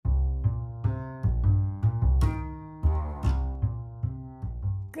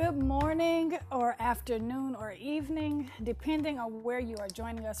Good morning or afternoon or evening, depending on where you are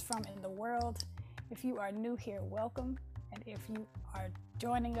joining us from in the world. If you are new here, welcome. And if you are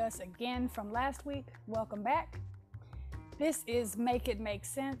joining us again from last week, welcome back. This is Make It Make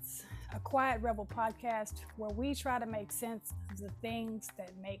Sense, a Quiet Rebel podcast where we try to make sense of the things that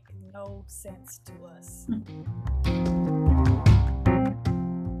make no sense to us.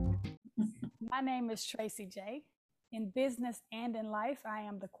 My name is Tracy J. In business and in life, I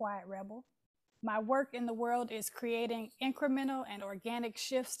am the Quiet Rebel. My work in the world is creating incremental and organic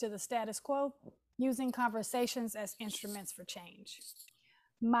shifts to the status quo, using conversations as instruments for change.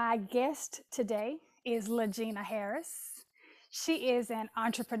 My guest today is LaGina Harris. She is an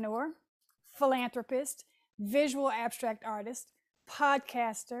entrepreneur, philanthropist, visual abstract artist,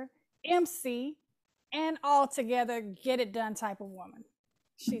 podcaster, MC, and altogether get it done type of woman.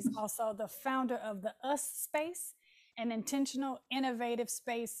 She's also the founder of the US Space, an intentional, innovative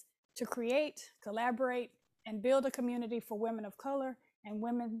space to create, collaborate, and build a community for women of color and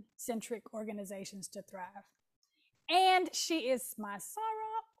women-centric organizations to thrive. And she is my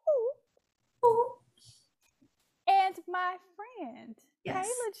sorrow, and my friend. Yes.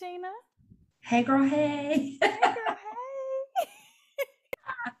 Hey, LaGina. Hey, girl, hey. Hey, girl,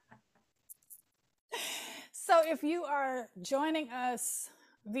 hey. So if you are joining us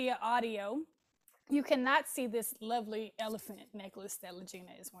via audio, you cannot see this lovely elephant necklace that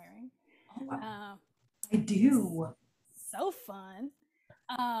LaGina is wearing. Oh, wow. I do. So fun.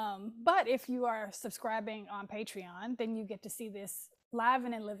 But if you are subscribing on Patreon, then you get to see this live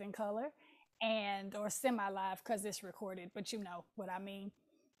and in living color or semi-live because it's recorded, but you know what I mean.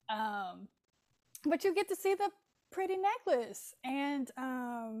 But you get to see the pretty necklace and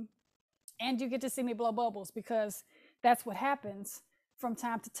you get to see me blow bubbles because that's what happens from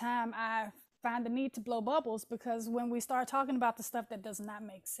time to time. I find the need to blow bubbles because when we start talking about the stuff that does not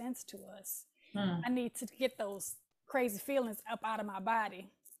make sense to us, I need to get those crazy feelings up out of my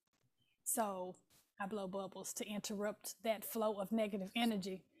body. So I blow bubbles to interrupt that flow of negative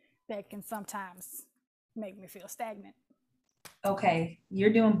energy that can sometimes make me feel stagnant. Okay,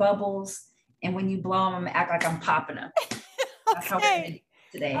 you're doing bubbles, and when you blow them, I'm gonna act like I'm popping them. That's how we're gonna do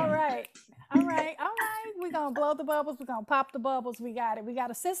today. All right. We're gonna blow the bubbles. We're gonna pop the bubbles. We got it. We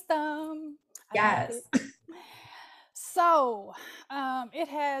got a system. Yes. So it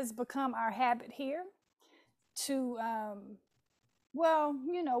has become our habit here to,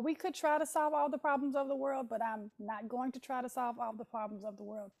 we could try to solve all the problems of the world, but I'm not going to try to solve all the problems of the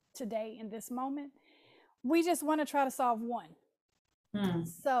world today in this moment. We just want to try to solve one.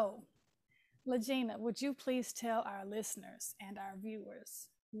 So, LaGina, would you please tell our listeners and our viewers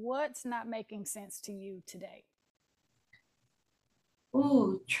what's not making sense to you today?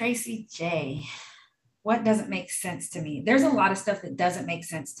 Ooh, Tracy J. What doesn't make sense to me? There's a lot of stuff that doesn't make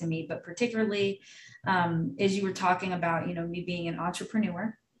sense to me, but particularly as you were talking about, me being an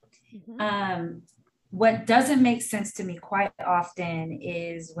entrepreneur, what doesn't make sense to me quite often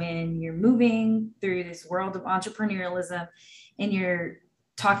is when you're moving through this world of entrepreneurialism and you're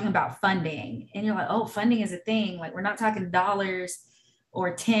talking about funding and you're like, oh, funding is a thing. Like, we're not talking dollars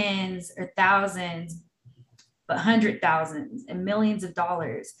or tens or thousands, but hundred thousands and millions of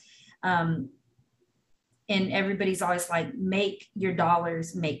dollars. And everybody's always like, make your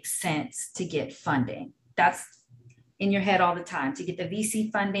dollars make sense to get funding. That's in your head all the time. To get the VC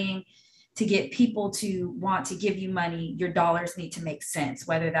funding, to get people to want to give you money, your dollars need to make sense,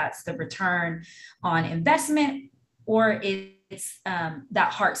 whether that's the return on investment or it's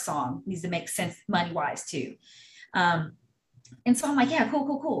that heart song needs to make sense money-wise too. And so I'm like, yeah,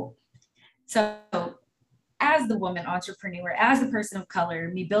 cool. So as the woman entrepreneur, as the person of color,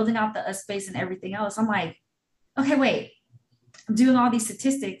 me building out the US Space and everything else, I'm like, okay, wait, I'm doing all these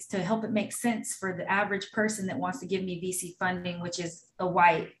statistics to help it make sense for the average person that wants to give me VC funding, which is a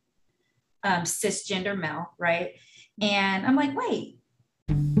white cisgender male, right? And I'm like, wait.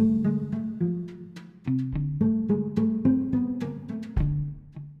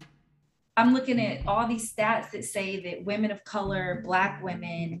 I'm looking at all these stats that say that women of color, Black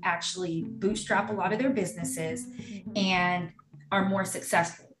women actually bootstrap a lot of their businesses and are more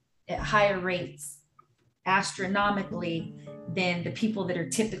successful at higher rates astronomically than the people that are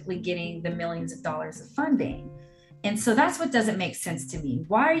typically getting the millions of dollars of funding. And so that's what doesn't make sense to me.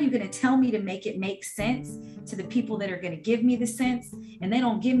 Why are you going to tell me to make it make sense to the people that are going to give me the sense, and they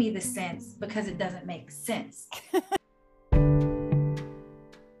don't give me the sense because it doesn't make sense?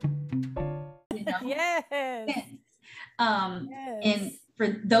 Yes. Yes. And for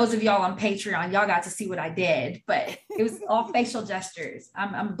those of y'all on Patreon, y'all got to see what I did, but it was all facial gestures.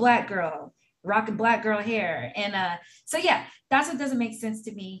 I'm a Black girl rocking black girl hair. And so yeah, that's what doesn't make sense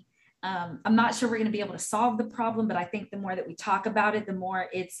to me. I'm not sure we're going to be able to solve the problem, but I think the more that we talk about it, the more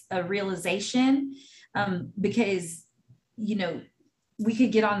it's a realization, because, you know, we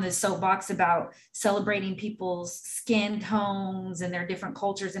could get on the soapbox about celebrating people's skin tones and their different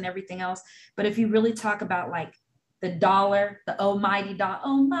cultures and everything else. But if you really talk about like the dollar, the almighty dollar,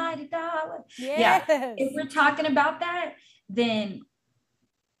 Yes. yeah, if we're talking about that, then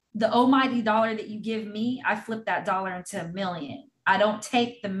the almighty dollar that you give me, I flip that dollar into a million. I don't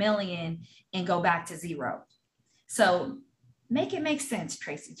take the million and go back to zero. So make it make sense,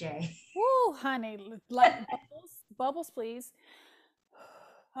 Tracy J. Woo, honey. Like bubbles, please.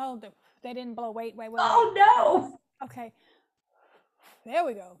 Oh, they didn't blow. Wait. Oh no. Okay. There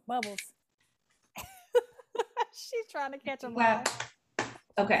we go. Bubbles. She's trying to catch them all.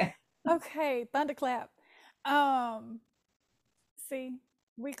 Okay. Okay. Thunderclap. See,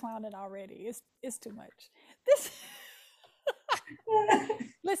 we clowned already. It's too much. This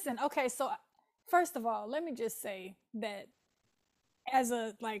listen, okay, so first of all, let me just say that as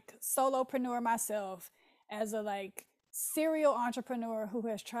a like solopreneur myself, as a like serial entrepreneur who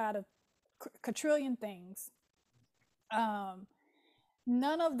has tried a quadrillion things,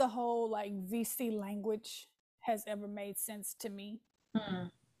 none of the whole like VC language has ever made sense to me.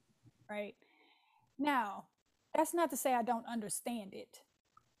 Right now, that's not to say I don't understand it.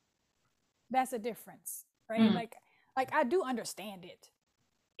 That's a difference, right? Like I do understand it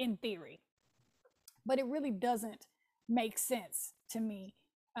in theory, but it really doesn't make sense to me,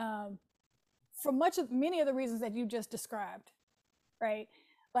 for many of the reasons that you just described, right?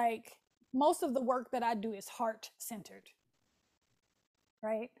 Like most of the work that I do is heart centered,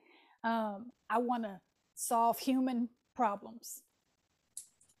 right? I want to solve human problems,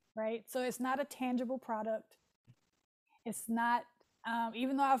 right? So it's not a tangible product. It's not,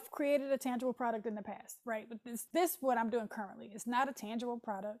 even though I've created a tangible product in the past, right? But this what I'm doing currently. It's not a tangible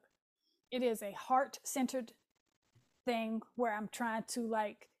product. It is a heart-centered thing where I'm trying to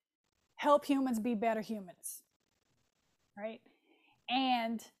like help humans be better humans, right?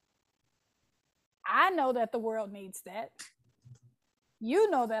 And I know that the world needs that. You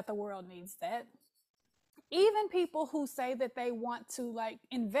know that the world needs that. Even people who say that they want to like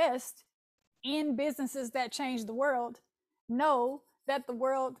invest in businesses that change the world know that the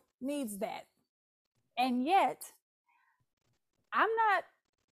world needs that. And yet, I'm not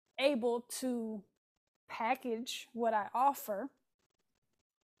able to package what I offer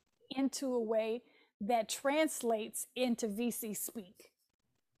into a way that translates into VC speak.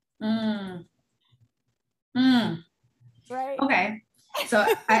 Right? Okay. So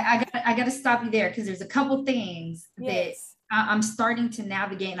I got to stop you there because there's a couple things that I'm starting to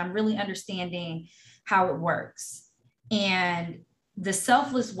navigate and I'm really understanding how it works. And the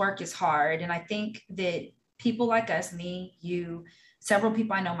selfless work is hard. And I think that people like us, me, you, several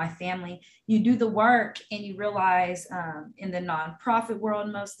people I know, my family, you do the work and you realize in the nonprofit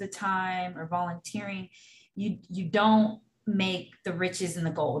world most of the time or volunteering, you don't make the riches and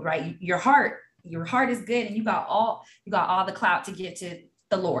the gold, right? Your heart is good and you got all the clout to get to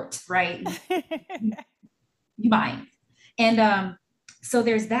the Lord, right? you mind. And so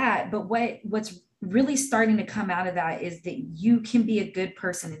there's that. But what's really starting to come out of that is that you can be a good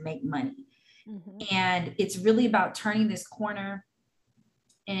person and make money. And it's really about turning this corner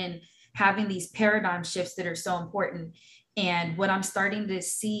and having these paradigm shifts that are so important. And what I'm starting to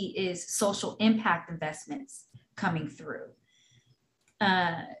see is social impact investments coming through.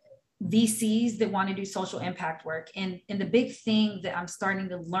 VCs that want to do social impact work. And the big thing that I'm starting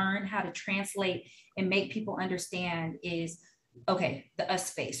to learn how to translate and make people understand is, okay, the US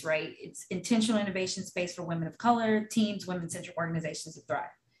space, right? It's intentional innovation space for women of color, teams, women-centric organizations that thrive.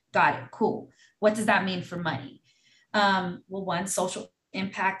 Got it, cool. What does that mean for money? Well, one, social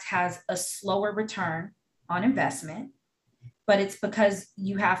impact has a slower return on investment, but it's because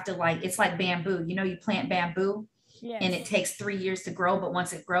you have to it's like bamboo, you plant bamboo. Yes. And it takes 3 years to grow, but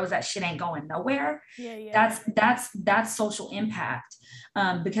once it grows, that shit ain't going nowhere. That's social impact.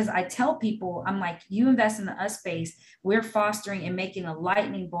 Because I tell people, I'm like, you invest in the US space, we're fostering and making a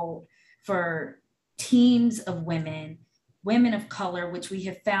lightning bolt for teams of women of color, which we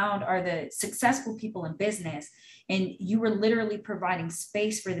have found are the successful people in business. And you were literally providing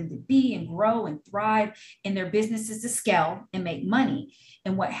space for them to be and grow and thrive in their businesses to scale and make money.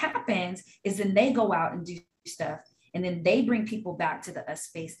 And what happens is then they go out and do stuff. And then they bring people back to the US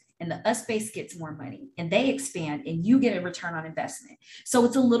space and the US space gets more money and they expand and you get a return on investment. So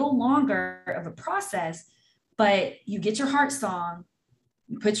it's a little longer of a process, but you get your heart song,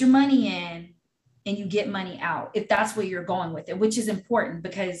 you put your money in and you get money out if that's where you're going with it, which is important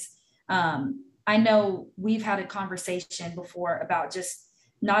because I know we've had a conversation before about just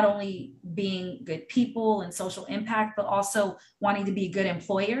not only being good people and social impact, but also wanting to be good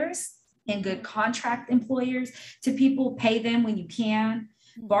employers and good contract employers to people, pay them when you can,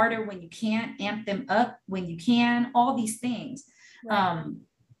 barter when you can't, amp them up when you can, all these things. Right.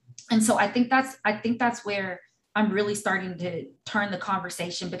 And so I think that's where I'm really starting to turn the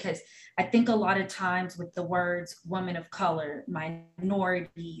conversation, because I think a lot of times with the words woman of color,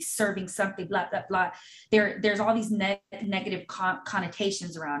 minority, serving something, blah blah blah, there's all these negative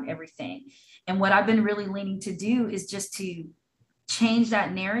connotations around everything. And what I've been really leaning to do is just to change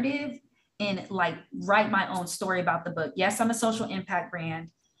that narrative and like write my own story about the book. Yes, I'm a social impact brand.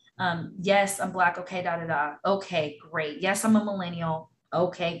 Yes, I'm Black. Okay, da da da. Okay, great. Yes, I'm a millennial.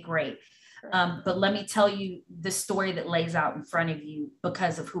 Okay, great. But let me tell you the story that lays out in front of you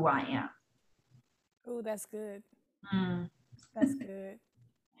because of who I am. Oh, that's good. Mm. That's good.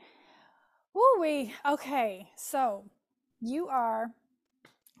 Woo wee. Okay, so you are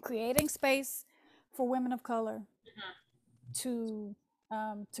creating space for women of color to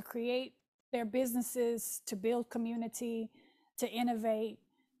create their businesses, to build community, to innovate,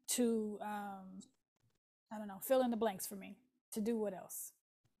 to I don't know, fill in the blanks for me. To do what else?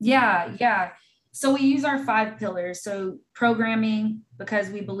 Yeah, yeah. So we use our 5 pillars. So programming, because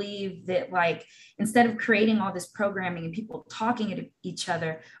we believe that like instead of creating all this programming and people talking to each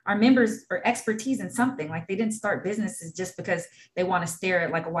other, our members are expertise in something. Like they didn't start businesses just because they want to stare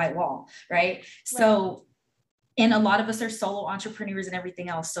at like a white wall, right? Right. So, and a lot of us are solo entrepreneurs and everything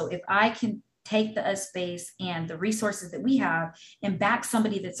else. So if I can take the us space and the resources that we have and back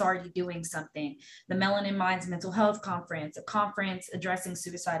somebody that's already doing something, the Melanin Minds Mental Health Conference, a conference addressing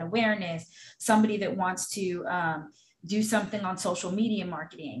suicide awareness, somebody that wants to do something on social media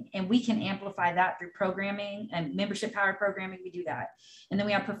marketing, and we can amplify that through programming and membership power programming, we do that. And then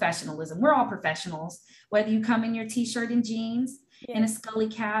we have professionalism. We're all professionals, whether you come in your t-shirt and jeans and a Yes. scully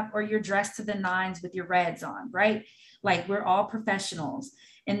cap, or you're dressed to the nines with your reds on, right? Like we're all professionals.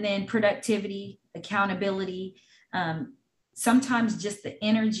 And then productivity, accountability, sometimes just the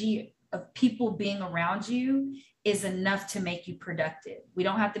energy of people being around you is enough to make you productive. We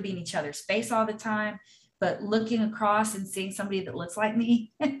don't have to be in each other's space all the time, but looking across and seeing somebody that looks like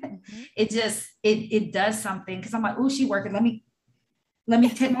me, Mm-hmm. it does something, because I'm like, oh, she working, let me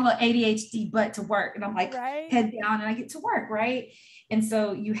take my little ADHD butt to work. And I'm like, Right. head down and I get to work, right? And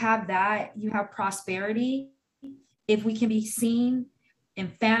so you have that, you have prosperity. If we can be seen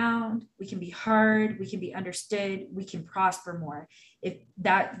and found, we can be heard, we can be understood, we can prosper more. If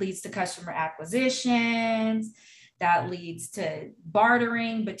that leads to customer acquisitions, that leads to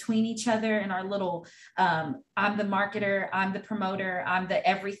bartering between each other and our little, I'm the marketer, I'm the promoter, I'm the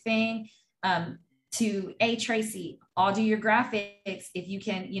everything. To a Tracy, I'll do your graphics if you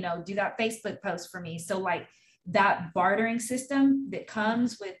can, do that Facebook post for me. So like that bartering system that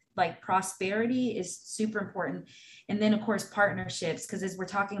comes with like prosperity is super important. And then of course partnerships, because as we're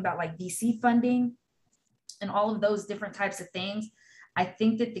talking about like VC funding and all of those different types of things, I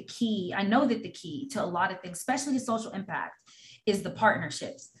know that the key to a lot of things, especially to social impact, is the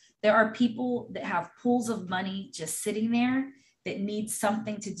partnerships. There are people that have pools of money just sitting there that need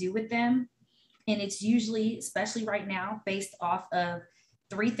something to do with them. And it's usually, especially right now, based off of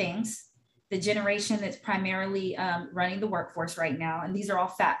 3 things: the generation that's primarily running the workforce right now, and these are all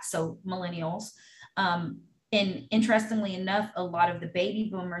facts, so millennials. And interestingly enough, a lot of the baby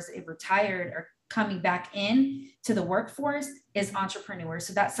boomers that have retired are coming back in to the workforce as entrepreneurs.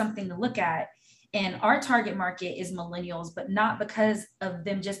 So that's something to look at. And our target market is millennials, but not because of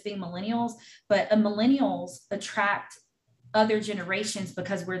them just being millennials, but millennials attract other generations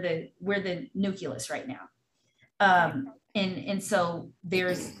because we're the nucleus right now. Okay. And so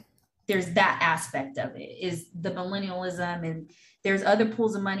there's that aspect of it, is the millennialism, and there's other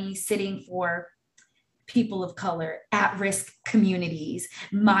pools of money sitting for people of color, at-risk communities,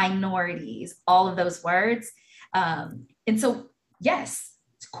 minorities, all of those words. And so yes,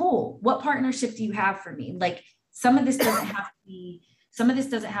 it's cool. What partnership do you have for me? Like some of this doesn't have to be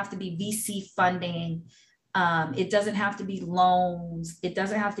VC funding. It doesn't have to be loans. It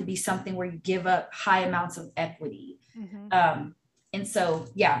doesn't have to be something where you give up high amounts of equity. Mm-hmm. And so,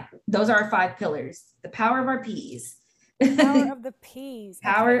 yeah, those are our 5 pillars. The power of our P's. Power of the P's.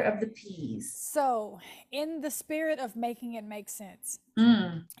 Power Okay. of the P's. So, in the spirit of making it make sense,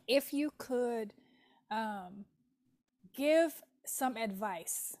 Mm. if you could um, give some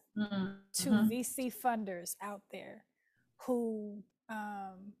advice to Mm-hmm. VC funders out there who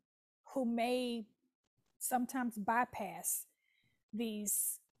um, who may sometimes bypass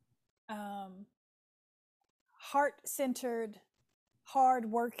these um, heart-centered,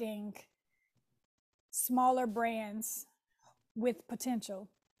 hardworking, smaller brands with potential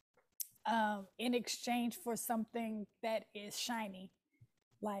in exchange for something that is shiny,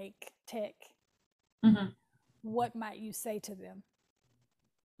 like tech, Mhm. what might you say to them?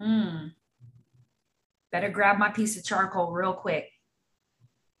 Better grab my piece of charcoal real quick,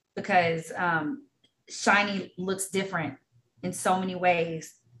 because shiny looks different in so many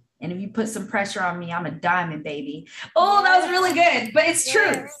ways. And if you put some pressure on me, I'm a diamond, baby. Oh, that was really good. But it's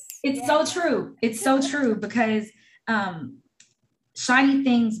true. It's so true. It's so true, because shiny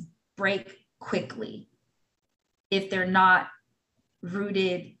things break quickly if they're not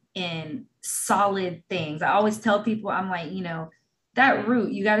rooted in solid things. I always tell people, I'm like, that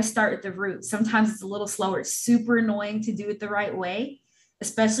root, you got to start with the root. Sometimes it's a little slower. It's super annoying to do it the right way,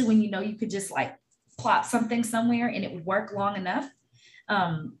 especially when you could just like plop something somewhere and it would work long enough.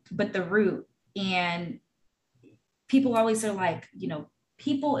 But the root, and people always are like,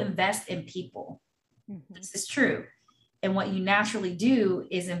 people invest in people. Mm-hmm. This is true. And what you naturally do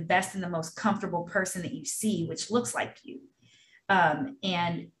is invest in the most comfortable person that you see, which looks like you.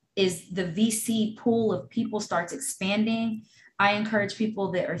 And as the VC pool of people starts expanding, I encourage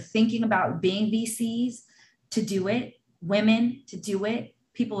people that are thinking about being VCs to do it, women to do it,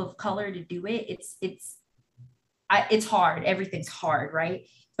 people of color to do it. It's hard. Everything's hard, right?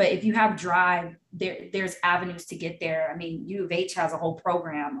 But if you have drive, there's avenues to get there. I mean, U of H has a whole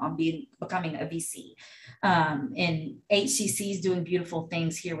program on becoming a VC, and HCC is doing beautiful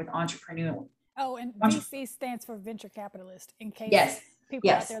things here with entrepreneur. Oh, and VC stands for venture capitalist. In case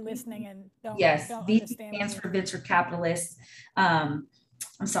people out there listening and don't understand. Stands for venture capitalist. I'm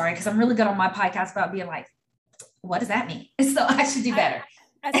sorry, because I'm really good on my podcast about being like, what does that mean? So I should do better.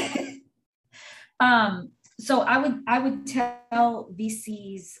 So I would tell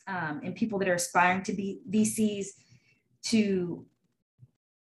VCs and people that are aspiring to be VCs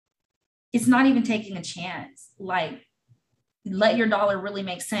it's not even taking a chance. Like, let your dollar really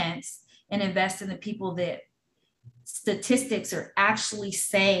make sense and invest in the people that statistics are actually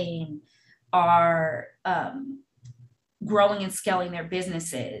saying are growing and scaling their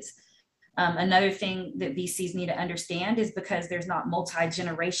businesses. Another thing that VCs need to understand is because there's not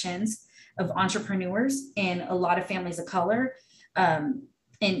multi-generations of entrepreneurs in a lot of families of color,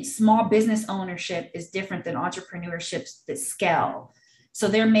 and small business ownership is different than entrepreneurships that scale. So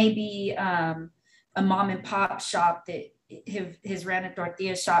there may be a mom and pop shop that has ran a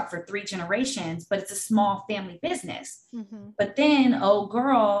tortilla shop for 3 generations, but it's a small family business. Mm-hmm. But then,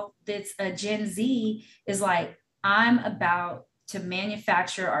 girl, that's a Gen Z is like, I'm about to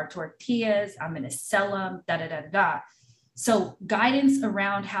manufacture our tortillas. I'm going to sell them, da, da, da, da. So guidance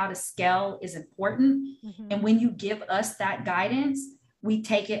around how to scale is important. Mm-hmm. And when you give us that guidance, we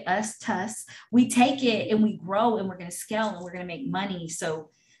take it, we take it and we grow, and we're going to scale and we're going to make money. So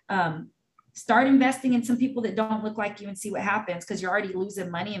start investing in some people that don't look like you and see what happens, because you're already losing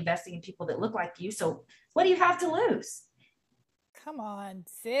money investing in people that look like you. So what do you have to lose? Come on,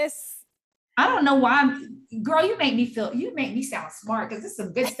 sis. I don't know why girl, you make me sound smart, because this is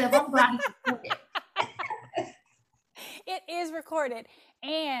some good stuff. I'm glad you recorded. It is recorded.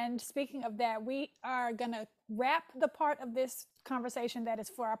 And speaking of that, we are going to wrap the part of this conversation that is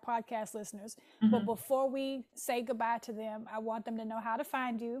for our podcast listeners. Mm-hmm. But before we say goodbye to them, I want them to know how to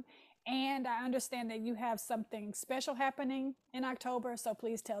find you. And I understand that you have something special happening in October, so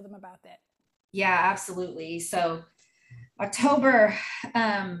please tell them about that. Yeah, absolutely. So October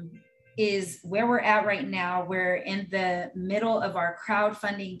is where we're at right now. We're in the middle of our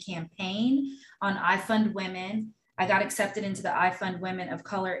crowdfunding campaign on iFund Women. I got accepted into the iFund Women of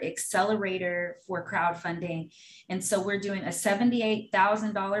Color Accelerator for crowdfunding. And so we're doing a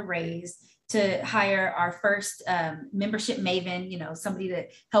 $78,000 raise to hire our first membership maven, somebody to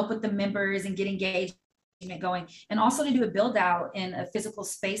help with the members and get engaged going, and also to do a build out in a physical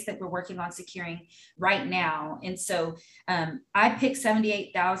space that we're working on securing right now. And so I picked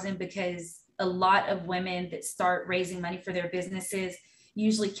 78,000 because a lot of women that start raising money for their businesses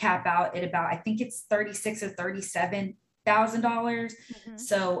usually cap out at about, I think it's $36,000 or $37,000. Mm-hmm.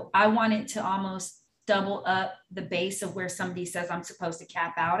 So I wanted to almost double up the base of where somebody says I'm supposed to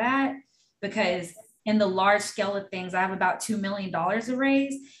cap out at, because in the large scale of things, I have about $2 million to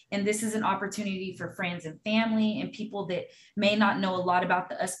raise. And this is an opportunity for friends and family and people that may not know a lot about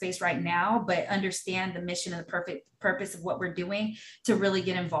the US space right now, but understand the mission and the perfect purpose of what we're doing to really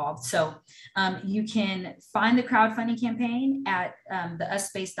get involved. So you can find the crowdfunding campaign at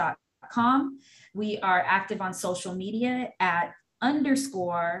theuspace.com. We are active on social media at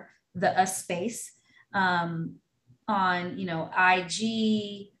 _the US space on,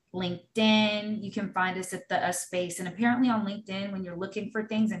 IG, LinkedIn. You can find us at the Us Space. And apparently on LinkedIn, when you're looking for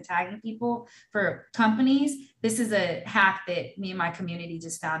things and tagging people for companies, this is a hack that me and my community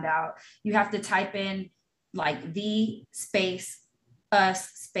just found out. You have to type in like the space, us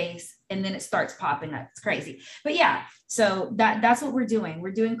space, and then it starts popping up. It's crazy. But yeah, so that's what we're doing.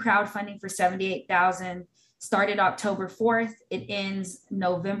 We're doing crowdfunding for 78,000. Started October 4th. It ends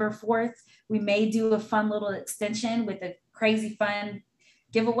November 4th. We may do a fun little extension with a crazy fun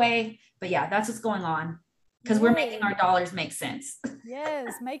giveaway. But yeah, that's what's going on because we're making our dollars make sense.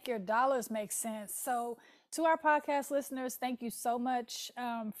 Yes, make your dollars make sense. So to our podcast listeners, thank you so much.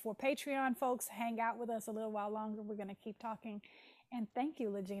 For Patreon folks, hang out with us a little while longer. We're going to keep talking. And thank you,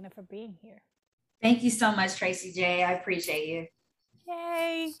 Legina, for being here. Thank you so much, Tracy J. I appreciate you.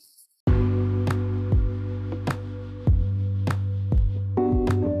 Yay.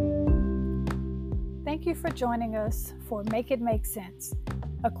 Thank you for joining us for Make It Make Sense,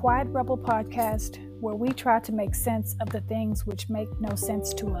 a Quiet Rebel podcast where we try to make sense of the things which make no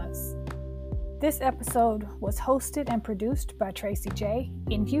sense to us. This episode was hosted and produced by Tracy J.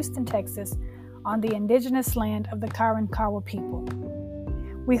 in Houston, Texas, on the indigenous land of the Karankawa people.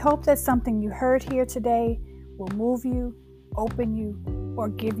 We hope that something you heard here today will move you, open you, or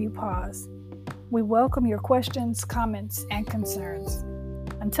give you pause. We welcome your questions, comments, and concerns.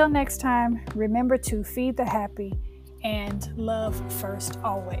 Until next time, remember to feed the happy and love first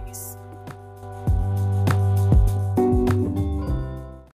always.